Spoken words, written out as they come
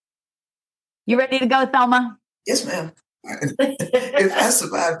You ready to go, Thelma? Yes, ma'am. If I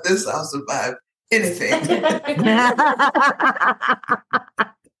survive this, I'll survive anything.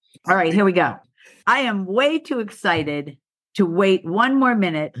 All right, here we go. I am way too excited to wait one more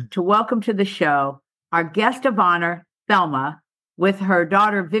minute to welcome to the show our guest of honor, Thelma, with her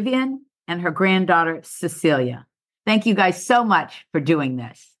daughter, Vivian, and her granddaughter, Cecilia. Thank you guys so much for doing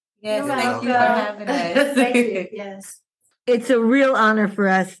this. Yes, thank you for having us. Thank you. Yes. It's a real honor for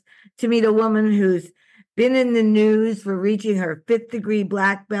us to meet a woman who's been in the news for reaching her 5th degree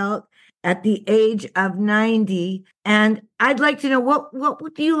black belt at the age of 90. And I'd like to know, what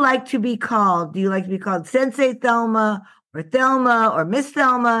would you like to be called? Do you like to be called Sensei Thelma or Miss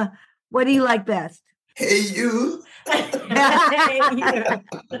Thelma? What do you like best? Hey, you.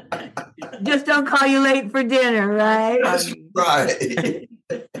 Just don't call you late for dinner, right? That's right.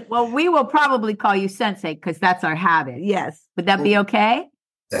 Well, we will probably call you Sensei because that's our habit. Yes. Would that be okay?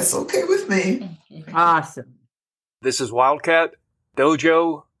 That's okay with me. Awesome. This is Wildcat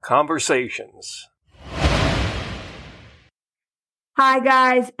Dojo Conversations. Hi,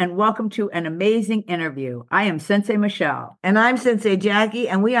 guys, and welcome to an amazing interview. I am Sensei Michelle. And I'm Sensei Jackie,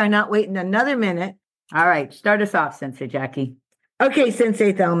 and we are not waiting another minute. All right, start us off, Sensei Jackie. Okay,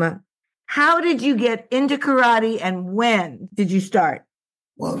 Sensei Thelma, how did you get into karate and when did you start?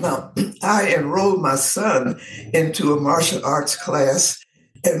 Well, now, I enrolled my son into a martial arts class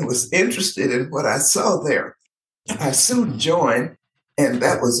and was interested in what I saw there. I soon joined, and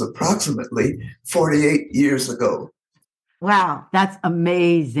that was approximately 48 years ago. Wow, that's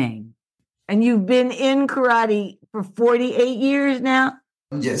amazing. And you've been in karate for 48 years now?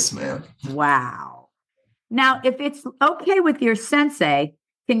 Yes, ma'am. Wow. Now, if it's okay with your sensei,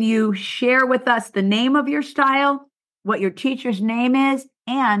 can you share with us the name of your style, what your teacher's name is,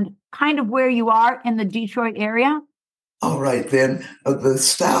 and kind of where you are in the Detroit area? All right, then. The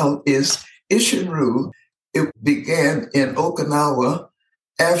style is Ishinryu. It began in Okinawa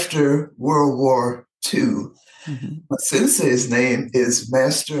after World War II. Mm-hmm. My sensei's name is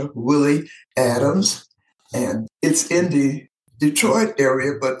Master Willie Adams, and it's in the Detroit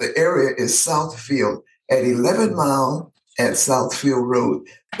area, but the area is Southfield at 11 Mile at Southfield Road.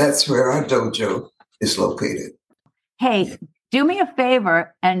 That's where our dojo is located. Hey, do me a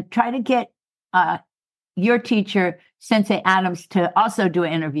favor and try to get your teacher, Sensei Adams, to also do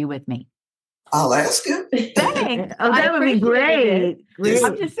an interview with me. I'll ask him. Thanks. Oh, that would be great. Yes.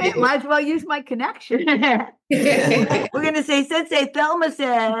 I'm just saying, might as well use my connection. We're going to say Sensei Thelma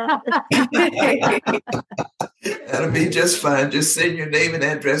said. That'll be just fine. Just send your name and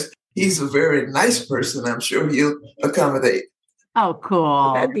address. He's a very nice person. I'm sure he'll accommodate. Oh,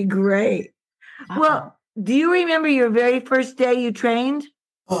 cool. That'd be great. Well, do you remember your very first day you trained?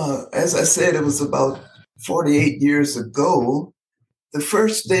 As I said, it was about 48 years ago. The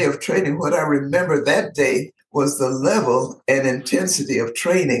first day of training, what I remember that day was the level and intensity of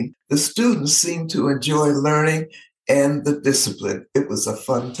training. The students seemed to enjoy learning and the discipline. It was a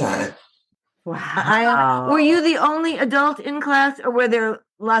fun time. Wow. Were you the only adult in class, or were there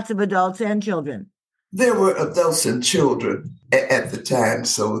lots of adults and children? There were adults and children at the time,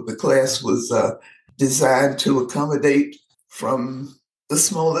 so the class was designed to accommodate from the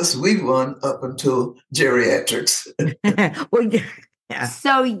smallest wee one up until geriatrics. Well, yeah.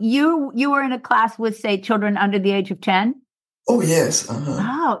 So you were in a class with, say, children under the age of 10? Oh, yes. Uh-huh.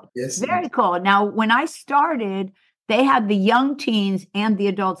 Oh, Yes. very cool. Now, when I started, they had the young teens and the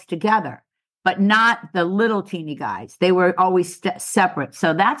adults together, but not the little teeny guys. They were always separate.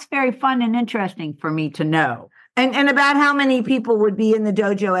 So that's very fun and interesting for me to know. And about how many people would be in the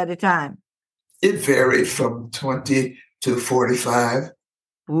dojo at a time? It varied from 20 to 45.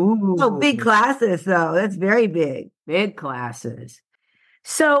 Ooh. Oh, big classes, though. That's very big. Big classes.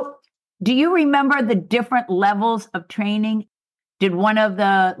 So do you remember the different levels of training? Did one of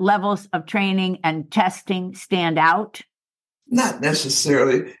the levels of training and testing stand out? Not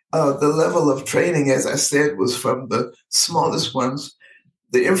necessarily. The level of training, as I said, was from the smallest ones.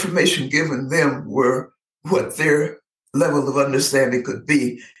 The information given them were what their level of understanding could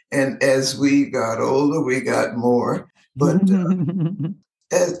be. And as we got older, we got more. But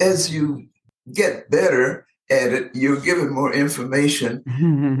as you get better at it, you're given more information.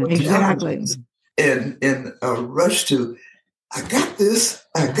 Exactly. In a rush to, I got this.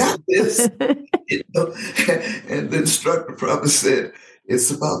 You know? And the instructor probably said,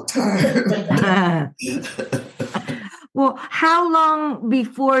 it's about time. Well, how long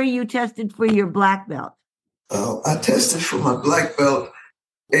before you tested for your black belt? I tested for my black belt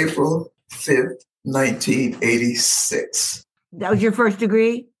April 5th, 1986. That was your first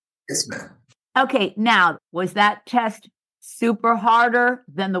degree? Yes, ma'am. Okay, now, was that test super harder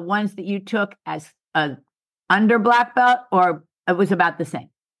than the ones that you took as a under black belt, or it was about the same?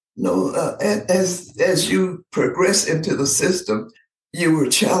 No, as you progress into the system, you were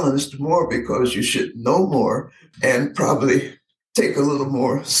challenged more because you should know more and probably take a little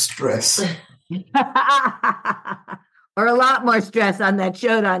more stress. Or a lot more stress on that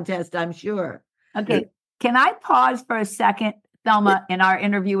Shodan test, I'm sure. Okay. Can I pause for a second, Thelma, in our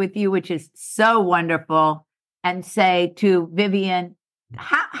interview with you, which is so wonderful, and say to Vivian,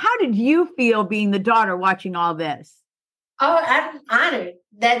 how did you feel being the daughter watching all this? Oh, I'm honored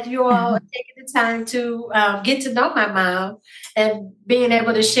that you all are taking the time to get to know my mom and being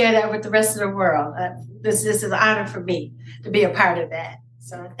able to share that with the rest of the world. This is an honor for me to be a part of that.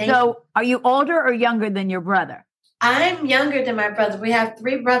 So, are you older or younger than your brother? I'm younger than my brother. We have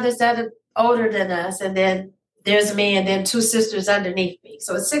 3 brothers that are older than us, and then there's me, and then 2 sisters underneath me.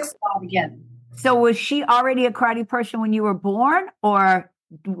 So it's 6 altogether. So was she already a karate person when you were born, or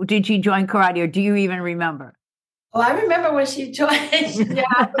did she join karate, or do you even remember? Oh, I remember when she joined.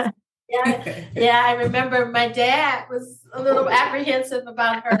 I remember my dad was a little apprehensive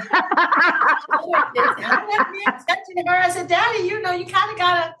about her. I wasn't paying attention to her. I said, Daddy, you kind of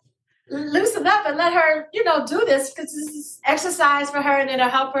got to loosen up and let her, do this, because this is exercise for her and it'll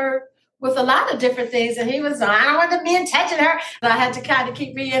help her with a lot of different things. And he was, I don't want to be touching her. And I had to kind of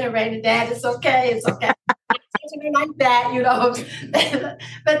keep reiterating, Dad, it's okay. It's okay. Touching her like that,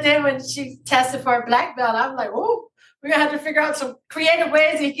 But then when she tested for a black belt, I was like, oh, we're going to have to figure out some creative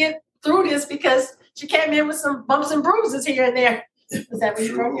ways to get through this, because she came in with some bumps and bruises here and there. Is that what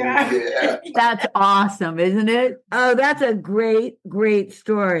you broke your arm? Yeah. That's awesome, isn't it? Oh, that's a great, great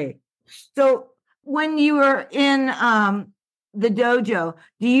story. So when you were in the dojo,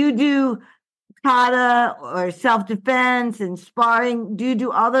 do you do kata or self-defense and sparring? Do you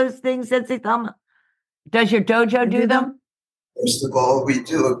do all those things, Sensei Thelma? Does your dojo do them? First of all, we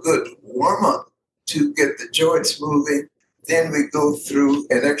do a good warm-up to get the joints moving. Then we go through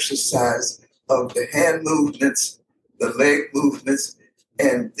an exercise of the hand movements, the leg movements,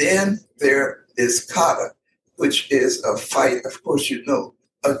 and then there is kata, which is a fight, of course,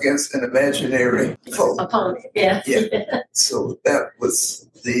 against an imaginary foe. Opponent, yeah. So that was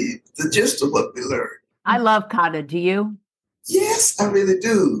the gist of what we learned. I love kata. Do you? Yes, I really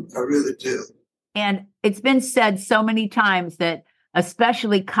do. I really do. And it's been said so many times that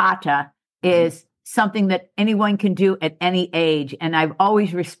especially kata is something that anyone can do at any age. And I've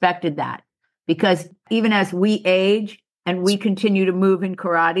always respected that, because even as we age and we continue to move in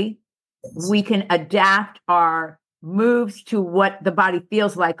karate, we can adapt our moves to what the body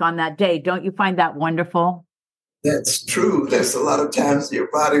feels like on that day. Don't you find that wonderful? That's true. There's a lot of times your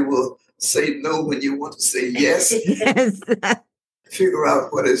body will say no when you want to say yes. Yes. Figure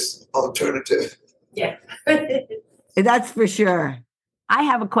out what is alternative. Yeah. That's for sure. I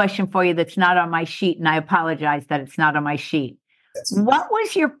have a question for you that's not on my sheet, and I apologize that it's not on my sheet. What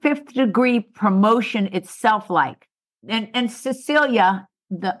was your 5th degree promotion itself like? And Cecilia,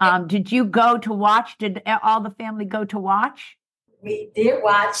 did you go to watch? Did all the family go to watch? We did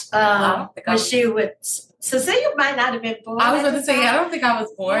watch. When she would. Cecilia might not have been born. I was going to say, I don't think I was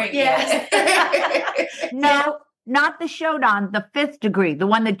born yet. No, not the Shodan, the 5th degree, the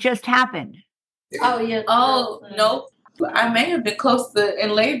one that just happened. Oh, yeah. Oh, nope. I may have been close to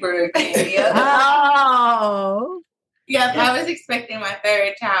in labor again. Yeah. Oh. Yes, I was expecting my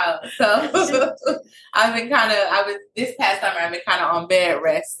 3rd child. So this past summer, I've been kind of on bed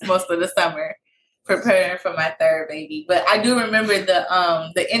rest most of the summer, preparing for my 3rd baby. But I do remember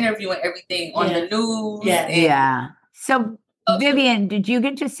the interview and everything on the news. Yeah. So, Vivian, did you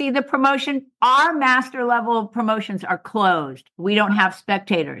get to see the promotion? Our master level promotions are closed. We don't have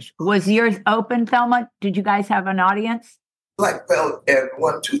spectators. Was yours open, Thelma? Did you guys have an audience? Black belt and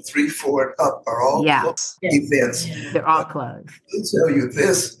 1, 2, 3, 4 and up are all closed events. They're all closed. I'll tell you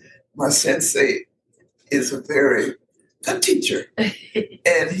this, my sensei is a very good teacher.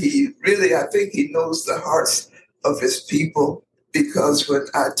 And he really, I think he knows the hearts of his people, because when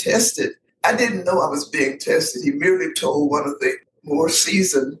I tested, I didn't know I was being tested. He merely told one of the more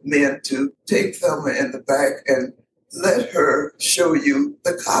seasoned men to take Thelma in the back and let her show you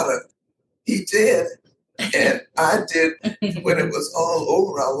the kata. He did. And I did. When it was all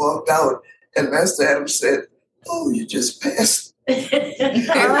over, I walked out and Master Adams said, "Oh, you just passed."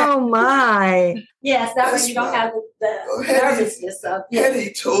 Oh, my. Yes, that way you don't have the nervousness of it. Had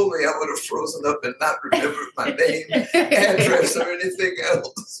he told me, I would have frozen up and not remembered my name, address, or anything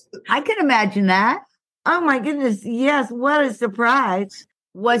else. I can imagine that. Oh, my goodness. Yes. What a surprise.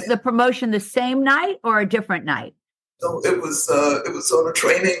 Was the promotion the same night or a different night? No, it was on a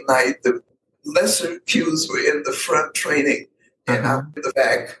training night. lesser cues were in the front training, and Uh-huh. I'm in the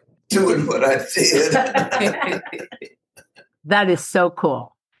back doing what I did. That is so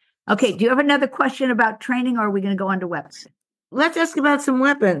cool. Okay, do you have another question about training, or are we going to go on to weapons? Let's ask about some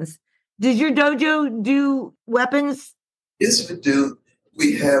weapons. Did your dojo do weapons? Yes, we do.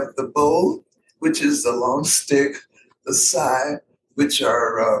 We have the bow, which is the long stick, the sai, which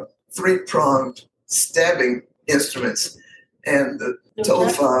are three-pronged stabbing instruments, and the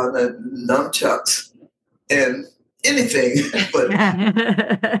tofan and nunchucks, and anything. But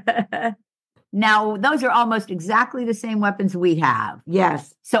Now, those are almost exactly the same weapons we have.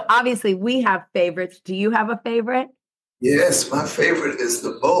 Yes. So obviously we have favorites. Do you have a favorite? yes, my favorite is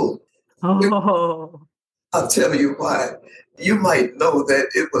the bow. Oh, I'll tell you why. You might know that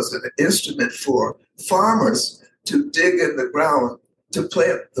it was an instrument for farmers to dig in the ground to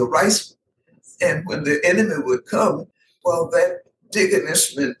plant the rice. And when the enemy would come, well, that digging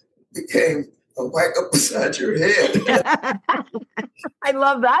instrument became a whack up beside your head. I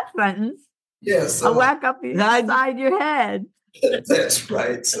love that sentence. Yes, A whack up inside your head. that's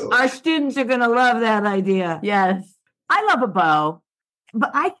right. So Our students are going to love that idea. Yes. I love a bow,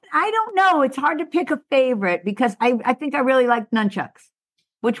 but I don't know. It's hard to pick a favorite because I think I really like nunchucks,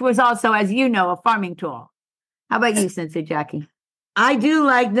 which was also, as you know, a farming tool. How about you, Sensei Jackie? I do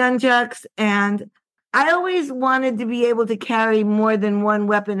like nunchucks, and I always wanted to be able to carry more than one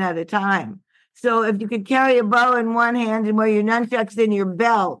weapon at a time. So if you could carry a bow in one hand and wear your nunchucks in your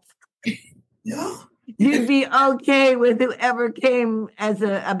belt, yeah. you'd be okay with whoever came as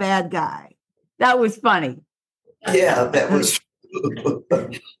a bad guy. That was funny. Yeah, that was true.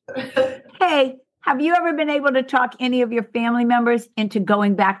 Hey, have you ever been able to talk any of your family members into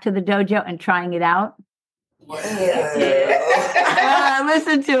going back to the dojo and trying it out?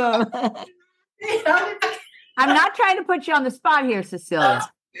 Listen to him. I'm not trying to put you on the spot here, Cecilia.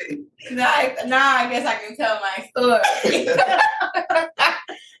 Now I guess I can tell my story.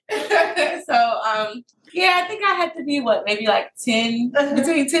 So, yeah, I think I had to be maybe like 10,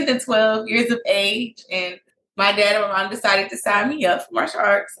 between 10 to 12 years of age. And my dad and my mom decided to sign me up for martial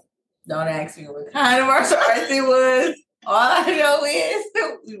arts. Don't ask me what kind of martial arts it was. All I know is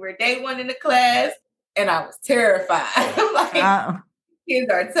we were day one in the class, and I was terrified.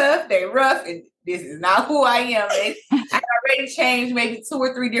 Kids are tough, they rough, and this is not who I am. I had already changed maybe 2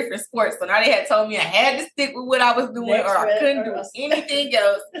 or 3 different sports. So now they had told me I had to stick with what I was doing or I couldn't do anything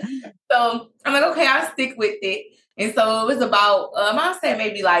else. So I'm like, okay, I'll stick with it. And so it was about, I'll say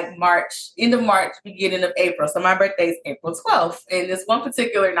maybe like March, end of March, beginning of April. So my birthday is April 12th. And this one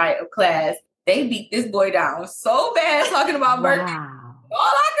particular night of class, they beat this boy down so bad talking about birthday. All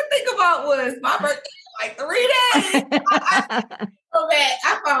I could think about was my birthday like 3 days. Go back.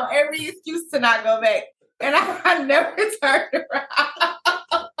 I found every excuse to not go back. And I never turned around.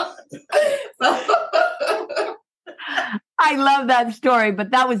 I love that story, but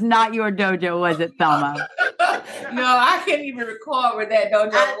that was not your dojo, was it, Thelma? No, I can't even recall where that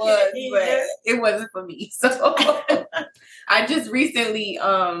dojo was, but it wasn't for me. So I just recently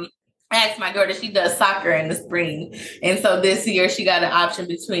asked my daughter, she does soccer in the spring. And so this year she got an option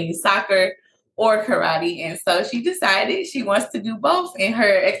between soccer or karate. And so she decided she wants to do both. And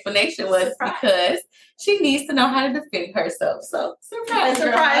her explanation was because she needs to know how to defend herself. So surprise,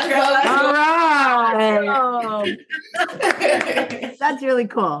 girl. All right. That's really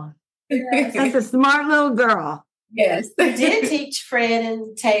cool. That's a smart little girl. Yes. I did teach Fred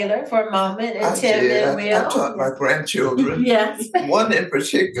and Taylor for a moment, and Tim and Will. I taught my grandchildren. Yes. One in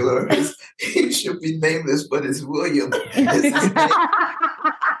particular, he should be nameless, but it's William.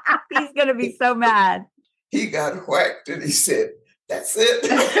 He's going to be so mad. He got whacked and he said, "That's it."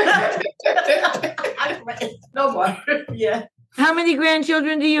 No more. Yeah. How many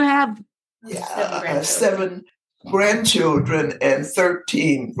grandchildren do you have? Yeah, 7 grandchildren and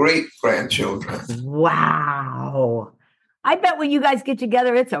 13 great-grandchildren. Wow. I bet when you guys get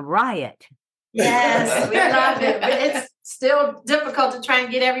together, it's a riot. Yes, we love it. But it's still difficult to try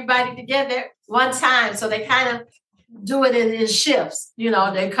and get everybody together one time. So they kind of do it in shifts. You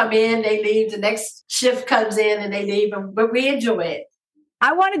know, they come in, they leave, the next shift comes in and they leave. But we enjoy it.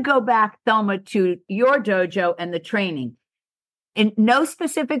 I want to go back, Thelma, to your dojo and the training. In no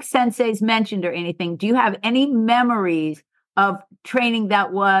specific senseis mentioned or anything, do you have any memories of training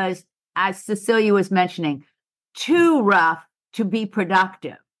that was, as Cecilia was mentioning, too rough to be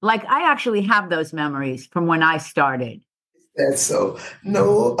productive? Like, I actually have those memories from when I started. That's so.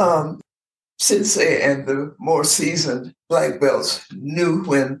 No, Sensei and the more seasoned black belts knew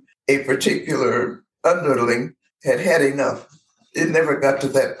when a particular underling had had enough. It never got to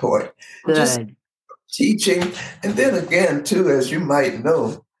that point. Good. Just teaching. And then again, too, as you might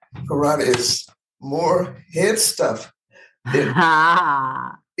know, karate is more head stuff than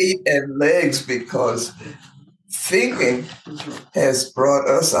feet and legs, because thinking has brought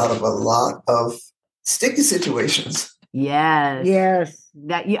us out of a lot of sticky situations. Yes. Yes.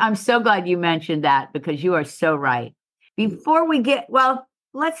 I'm so glad you mentioned that, because you are so right. Before we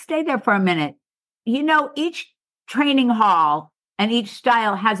let's stay there for a minute. Each training hall and each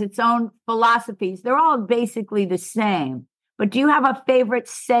style has its own philosophies. They're all basically the same. But do you have a favorite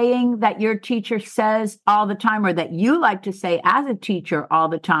saying that your teacher says all the time, or that you like to say as a teacher all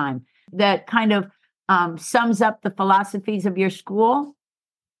the time, that kind of sums up the philosophies of your school?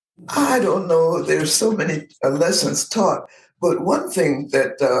 I don't know. There's so many lessons taught. But one thing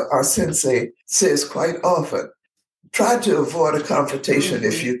that our sensei says quite often, try to avoid a confrontation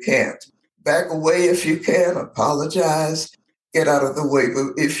if you can't. Back away if you can, apologize, get out of the way.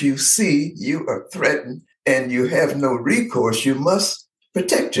 But if you see you are threatened and you have no recourse, you must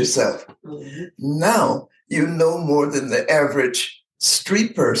protect yourself. Mm-hmm. Now, you know more than the average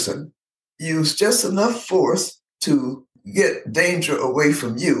street person. Use just enough force to get danger away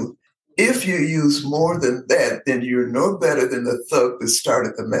from you. If you use more than that, then you're no better than the thug that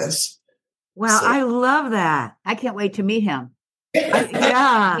started the mess. Wow, so, I love that. I can't wait to meet him.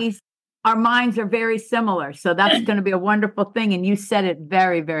 Yeah. Our minds are very similar. So that's going to be a wonderful thing. And you said it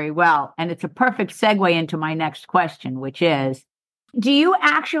very, very well. And it's a perfect segue into my next question, which is, do you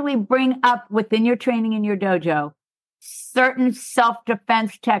actually bring up within your training in your dojo certain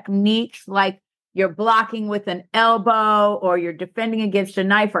self-defense techniques, like you're blocking with an elbow or you're defending against a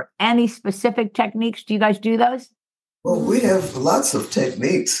knife, or any specific techniques? Do you guys do those? Well, we have lots of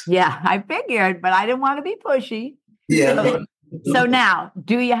techniques. Yeah, I figured, but I didn't want to be pushy. Yeah. So now,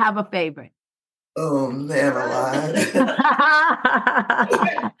 do you have a favorite? Oh, man alive.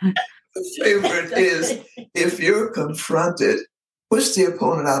 The favorite is, if you're confronted, push the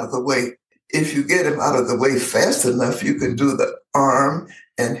opponent out of the way. If you get him out of the way fast enough, you can do the arm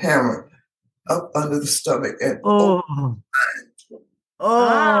and hammer up under the stomach. And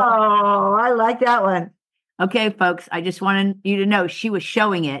I like that one. Okay, folks, I just wanted you to know she was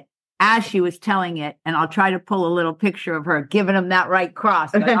showing it as she was telling it, and I'll try to pull a little picture of her giving him that right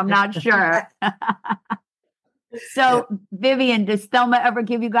cross, but I'm not sure. So, Vivian, does Thelma ever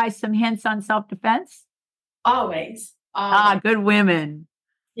give you guys some hints on self-defense? Always. Good women.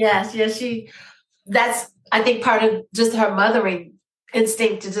 Yes, that's, I think, part of just her mothering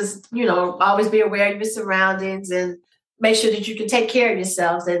instinct to just, always be aware of your surroundings and make sure that you can take care of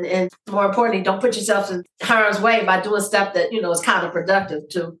yourselves. And more importantly, don't put yourself in harm's way by doing stuff that, is counterproductive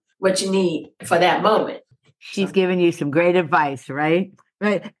to what you need for that moment. She's giving you some great advice, right?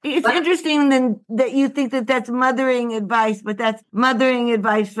 Right. It's interesting then that you think that that's mothering advice, but that's mothering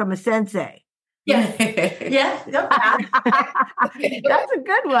advice from a sensei. Yeah. Yeah. That's a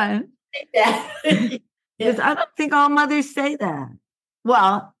good one. Because I don't think all mothers say that.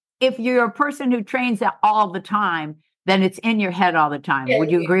 Well, if you're a person who trains that all the time, then it's in your head all the time. Yeah, would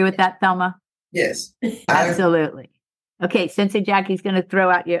you agree with that, Thelma? Yes. Absolutely. Okay, Sensei Jackie's going to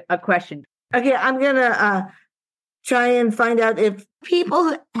throw out you a question. Okay, I'm going to try and find out if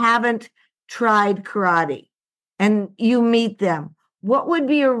people haven't tried karate and you meet them, what would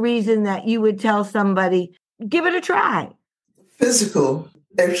be a reason that you would tell somebody, give it a try? Physical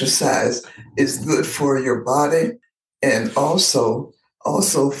exercise is good for your body and also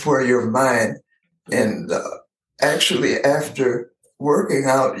for your mind. And actually, after working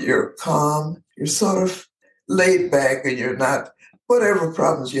out, you're calm, you're sort of laid back, and you're not, whatever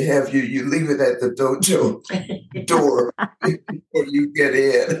problems you have, you leave it at the dojo door before you get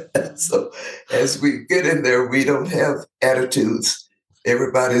in. So as we get in there, we don't have attitudes.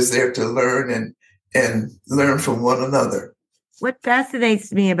 Everybody's there to learn and learn from one another. What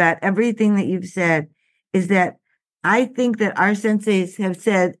fascinates me about everything that you've said is that I think that our senseis have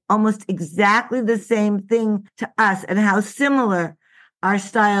said almost exactly the same thing to us and how similar our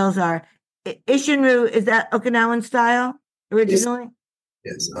styles are. Ishinryu, is that Okinawan style originally?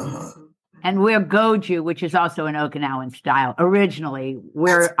 Yes. And we're Goju, which is also an Okinawan style. Originally,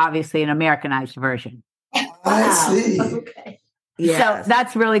 we're obviously an Americanized version. I see. Okay. Yes. So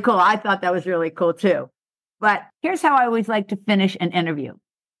that's really cool. I thought that was really cool too. But here's how I always like to finish an interview.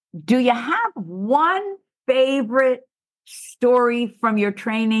 Do you have one favorite story from your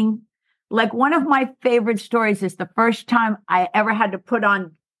training? Like, one of my favorite stories is the first time I ever had to put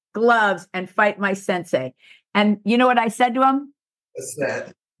on gloves and fight my sensei. And you know what I said to him? What's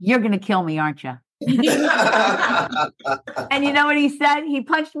that? You're going to kill me, aren't you? And you know what he said? He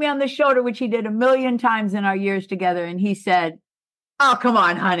punched me on the shoulder, which he did 1,000,000 times in our years together. And he said, "Oh, come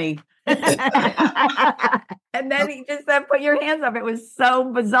on, honey." And then he just said, put your hands up. It was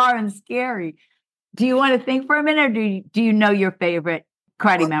so bizarre and scary. Do you want to think for a minute, or do you know your favorite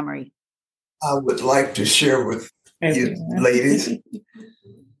karate memory? I would like to share with you ladies.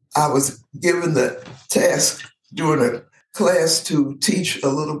 I was given the task during a class to teach a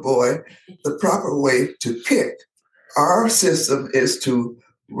little boy the proper way to kick. Our system is to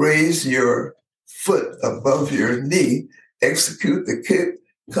raise your foot above your knee, execute the kick,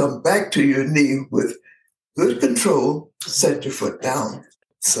 come back to your knee with good control, set your foot down.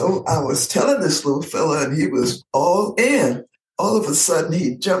 So I was telling this little fella, and he was all in. All of a sudden,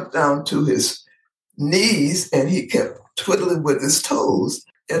 he jumped down to his knees, and he kept twiddling with his toes.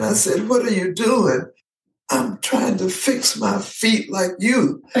 And I said, "What are you doing?" "I'm trying to fix my feet like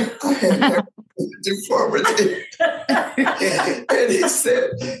you." I had deformity. And he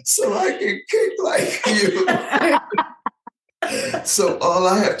said, "So I can kick like you." So all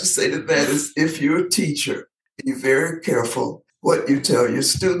I have to say to that is, if you're a teacher, be very careful what you tell your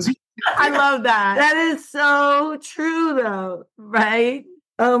students. I love that. That is so true, though, right?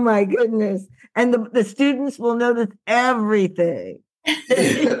 Oh, my goodness. And the students will notice everything.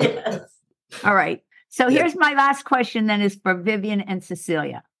 Yes. All right. So here's my last question then is for Vivian and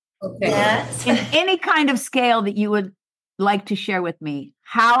Cecilia. Okay. Yes. In any kind of scale that you would like to share with me,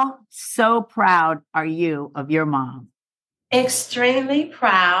 how so proud are you of your mom? Extremely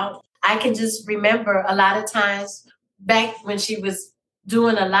proud. I can just remember a lot of times back when she was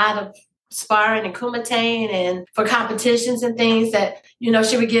doing a lot of sparring and kumatain and for competitions and things that,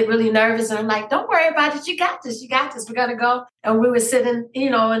 she would get really nervous. And I'm like, don't worry about it. You got this. You got this. We're going to go. And we would sit in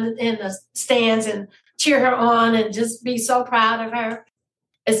the stands and cheer her on and just be so proud of her.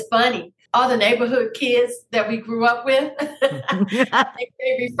 It's funny. All the neighborhood kids that we grew up with,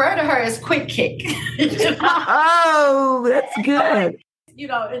 they refer to her as Quick Kick. Oh, that's good.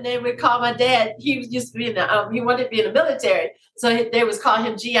 And they would call my dad. He used to be he wanted to be in the military, so they was call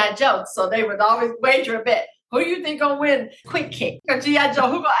him G.I. Joe. So they would always wager a bet. Who do you think gonna win? Quick Kick or G.I.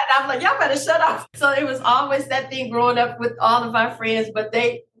 Joe? And I'm like, y'all better shut up. So it was always that thing growing up with all of our friends, but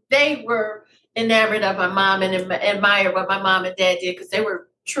they were enamored of my mom and admired what my mom and dad did because they were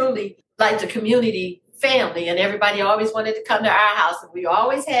truly like the community family, and everybody always wanted to come to our house, and we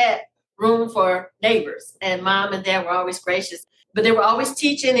always had room for neighbors. And mom and dad were always gracious. But they were always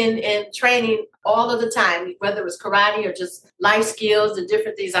teaching and training all of the time, whether it was karate or just life skills and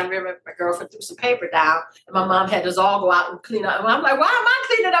different things. I remember my girlfriend threw some paper down, and my mom had us all go out and clean up. And I'm like, why am I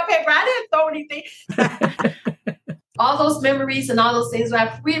cleaning up paper? I didn't throw anything. All those memories and all those things,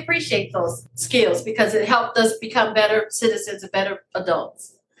 we appreciate those skills because it helped us become better citizens and better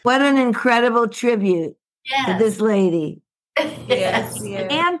adults. What an incredible tribute to this lady. Yes.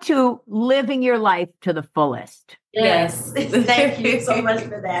 And to living your life to the fullest. Yes. Thank you so much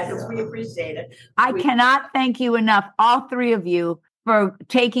for that. We appreciate it. I cannot thank you enough, all three of you, for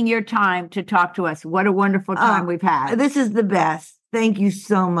taking your time to talk to us. What a wonderful time we've had. This is the best. Thank you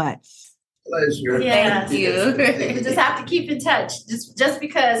so much. Pleasure. Yes. Thank you. We just have to keep in touch. Just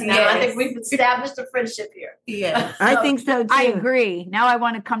because now I think we've established a friendship here. Yes. I think so too. I agree. Now I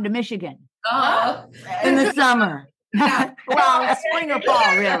want to come to Michigan. Oh. In the summer. Well, spring or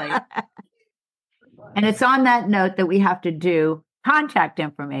fall, really. And it's on that note that we have to do contact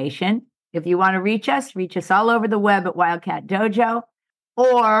information. If you want to reach us all over the web at Wildcat Dojo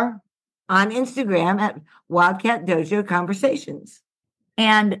or on Instagram at Wildcat Dojo Conversations.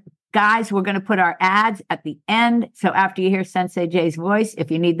 And guys, we're going to put our ads at the end. So after you hear Sensei Jay's voice, if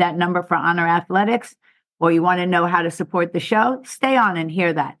you need that number for Honor Athletics or you want to know how to support the show, stay on and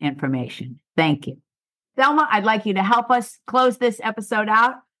hear that information. Thank you. Thelma, I'd like you to help us close this episode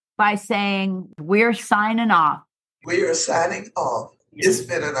out by saying we're signing off. We are signing off. It's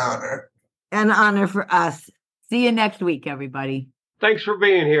been an honor. An honor for us. See you next week, everybody. Thanks for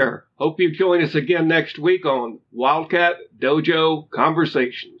being here. Hope you join us again next week on Wildcat Dojo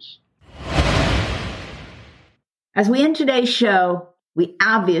Conversations. As we end today's show, we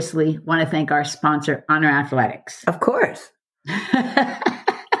obviously want to thank our sponsor, Honor Athletics. Of course.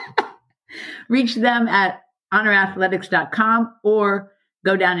 Reach them at honorathletics.com or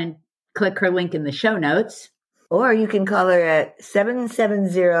go down and click her link in the show notes. Or you can call her at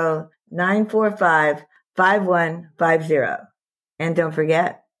 770-945-5150. And don't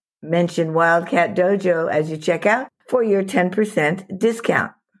forget, mention Wildcat Dojo as you check out for your 10%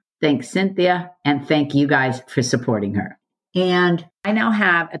 discount. Thanks, Cynthia, and thank you guys for supporting her. And I now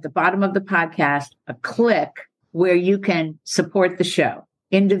have at the bottom of the podcast a click where you can support the show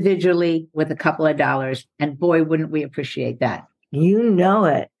individually with a couple of dollars. And boy, wouldn't we appreciate that. You know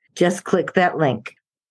it. Just click that link.